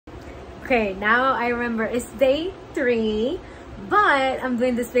Okay, now I remember it's day 3, but I'm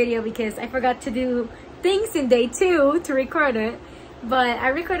doing this video because I forgot to do things in day 2 to record it. But I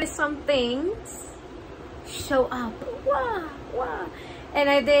recorded some things. Show up. Wah, wah. And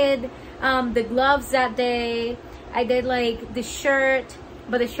I did the gloves that day. I did like the shirt,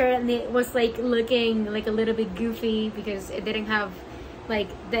 but the shirt was like looking like a little bit goofy because it didn't have like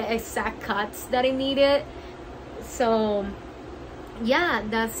the exact cuts that I needed. So yeah,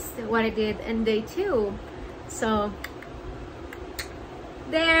 that's what I did in day 2. So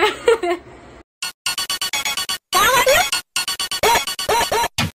there.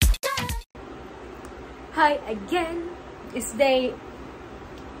 Hi again. It's day,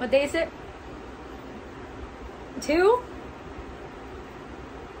 what day is it? 2?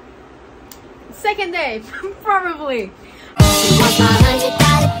 Second day, probably.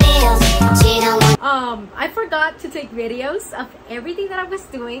 I forgot to take videos of everything that I was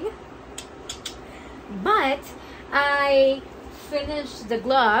doing, but I finished the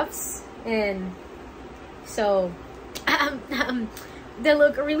gloves, and so they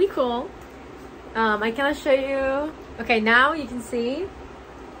look really cool. I cannot show you. Okay, now you can see,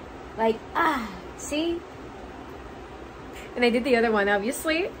 like, see? And I did the other one,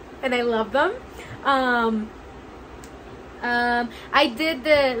 obviously, and I love them. I did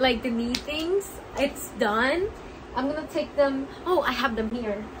the, like, the knee things. It's done. I'm gonna take them. Oh, I have them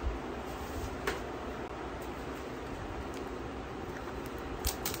here.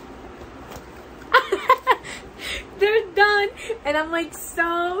 They're done, and I'm like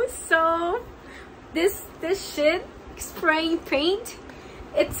so this shit, spraying paint,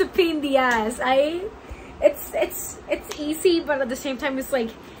 it's a pain in the ass. It's easy, but at the same time it's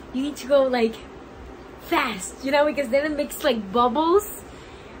like you need to go like fast, you know, because then it makes like bubbles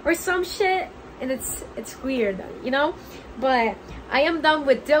or some shit, and it's weird, you know. But I am done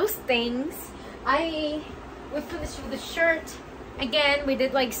with those things. We finished with the shirt. Again, we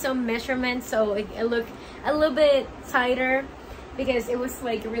did like some measurements, so it looked a little bit tighter because it was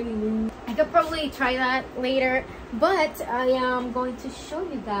like really loose. I could probably try that later, but I am going to show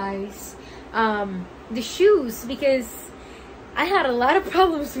you guys the shoes because I had a lot of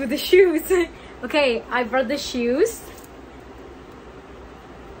problems with the shoes. Okay, I brought the shoes.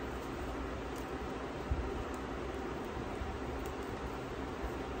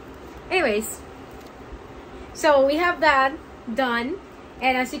 Anyways, so we have that done,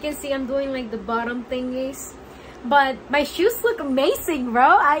 and as you can see, I'm doing like the bottom thingies, but my shoes look amazing, bro.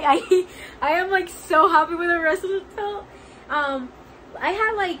 I am like so happy with the rest of the toe. I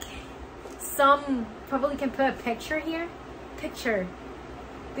had like some, probably can put a picture here,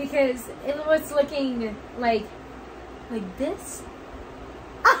 because it was looking like this.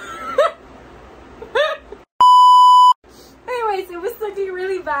 Anyways, it was looking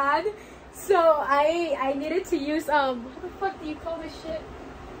really bad, so I needed to use what the fuck do you call this shit?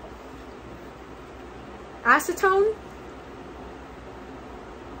 Acetone?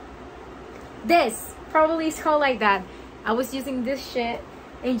 This probably is called like that. I was using this shit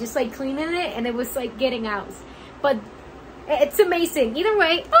and just like cleaning it, and it was like getting out, but it's amazing either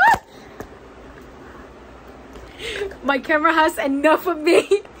way. My camera has enough of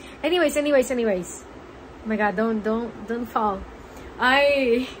me. anyways, oh my god, don't fall.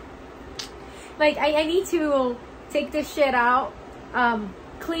 I need to take this shit out,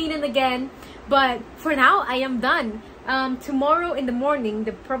 clean it again, but for now I am done. Tomorrow in the morning,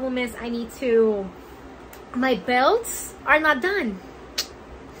 the problem is my belts are not done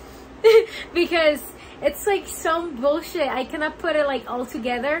because it's like some bullshit. I cannot put it like all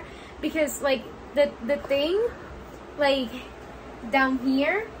together because like the thing like down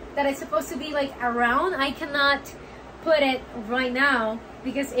here that is supposed to be like around, I cannot put it right now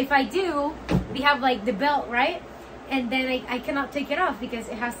because if I do, we have like the belt, right? And then I cannot take it off because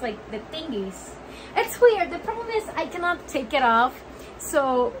it has like the thingies. It's weird. The problem is I cannot take it off,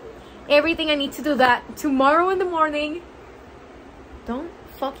 so everything I need to do that tomorrow in the morning. Don't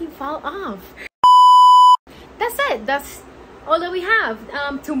fucking fall off. That's it. That's all that we have.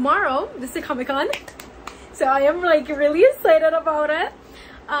 Tomorrow, this is Comic-Con, so I am like really excited about it.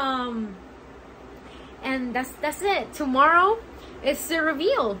 And that's it. Tomorrow is the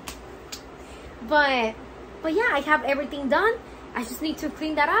reveal. But yeah, I have everything done. I just need to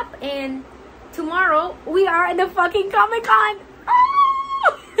clean that up, and tomorrow we are in the fucking Comic-Con.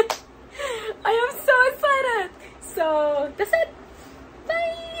 Oh! I am so excited. So that's it.